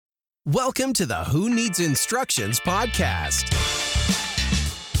Welcome to the Who Needs Instructions podcast.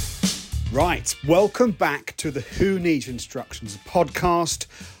 Right, welcome back to the Who Needs Instructions podcast.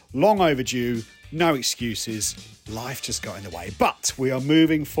 Long overdue, no excuses. Life just got in the way, but we are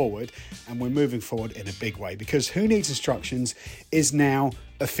moving forward, and we're moving forward in a big way because Who Needs Instructions is now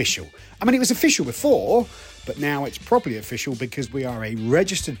official. I mean, it was official before, but now it's properly official because we are a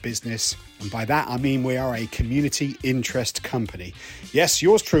registered business, and by that I mean we are a community interest company. Yes,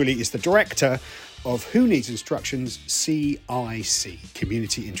 yours truly is the director of Who Needs Instructions CIC,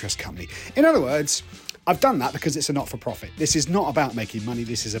 Community Interest Company. In other words, I've done that because it's a not-for-profit. This is not about making money.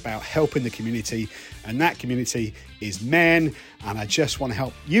 This is about helping the community, and that community is men, and I just want to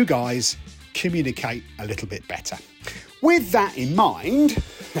help you guys communicate a little bit better. With that in mind,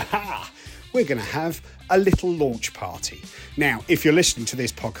 we're going to have a little launch party. Now, if you're listening to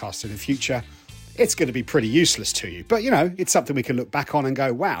this podcast in the future, it's going to be pretty useless to you. But, you know, it's something we can look back on and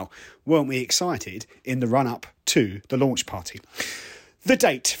go, wow, weren't we excited in the run-up to the launch party? The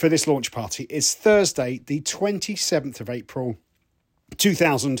date for this launch party is Thursday, the 27th of April,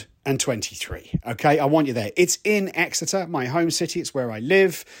 2023. Okay, I want you there. It's in Exeter, my home city. It's where I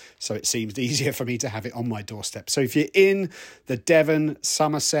live, so it seems easier for me to have it on my doorstep. So if you're in the Devon,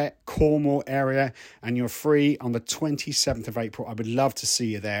 Somerset, Cornwall area and you're free on the 27th of April, I would love to see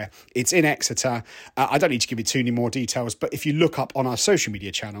you there. It's in Exeter. I don't need to give you too many more details, but if you look up on our social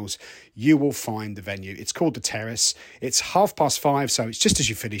media channels, you will find the venue. It's called The Terrace. It's 5:30, so it's just as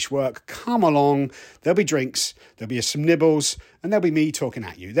you finish work. Come along. There'll be drinks. There'll be some nibbles, and there'll be me talking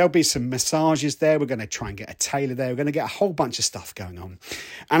at you. There'll be some massages there. We're going to try and get a tailor there. We're going to get a whole bunch of stuff going on.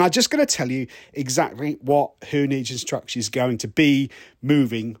 And I'm just going to tell you exactly what Who Needs Instructions is going to be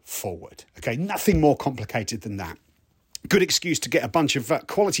moving forward. Okay, nothing more complicated than that. Good excuse to get a bunch of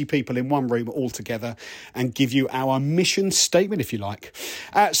quality people in one room all together and give you our mission statement, if you like.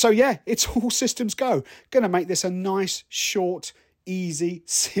 So yeah, it's all systems go. Going to make this a nice, short, easy,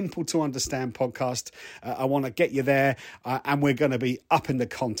 simple to understand podcast. I want to get you there, and we're going to be upping the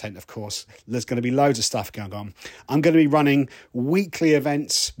content, of course. There's going to be loads of stuff going on. I'm going to be running weekly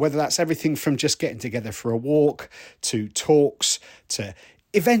events, whether that's everything from just getting together for a walk to talks to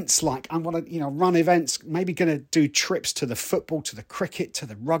events like I want to, run events, maybe going to do trips to the football, to the cricket, to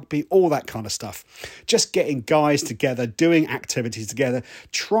the rugby, all that kind of stuff. Just getting guys together, doing activities together,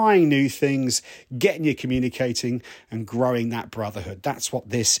 trying new things, getting you communicating and growing that brotherhood. That's what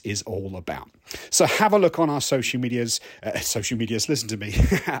this is all about. So have a look on our social medias, listen to me.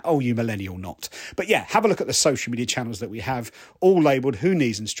 Oh, you millennial not. But yeah, have a look at the social media channels that we have, all labelled Who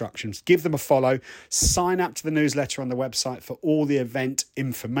Needs Instructions. Give them a follow. Sign up to the newsletter on the website for all the event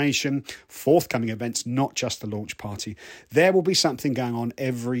information, forthcoming events, not just the launch party. There will be something going on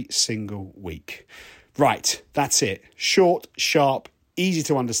every single week. Right, that's it. Short, sharp, easy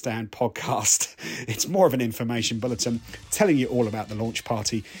to understand podcast. It's more of an information bulletin telling you all about the launch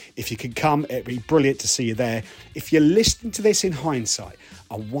party. If you could come, it'd be brilliant to see you there. If you're listening to this in hindsight,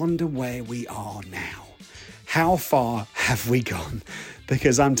 I wonder where we are now. How far have we gone?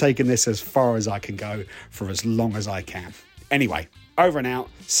 Because I'm taking this as far as I can go for as long as I can. Anyway, over and out.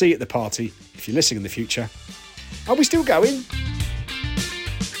 See you at the party. If you're listening in the future, are we still going?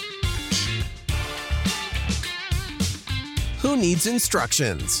 Who Needs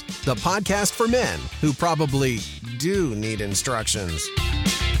Instructions? The podcast for men who probably do need instructions.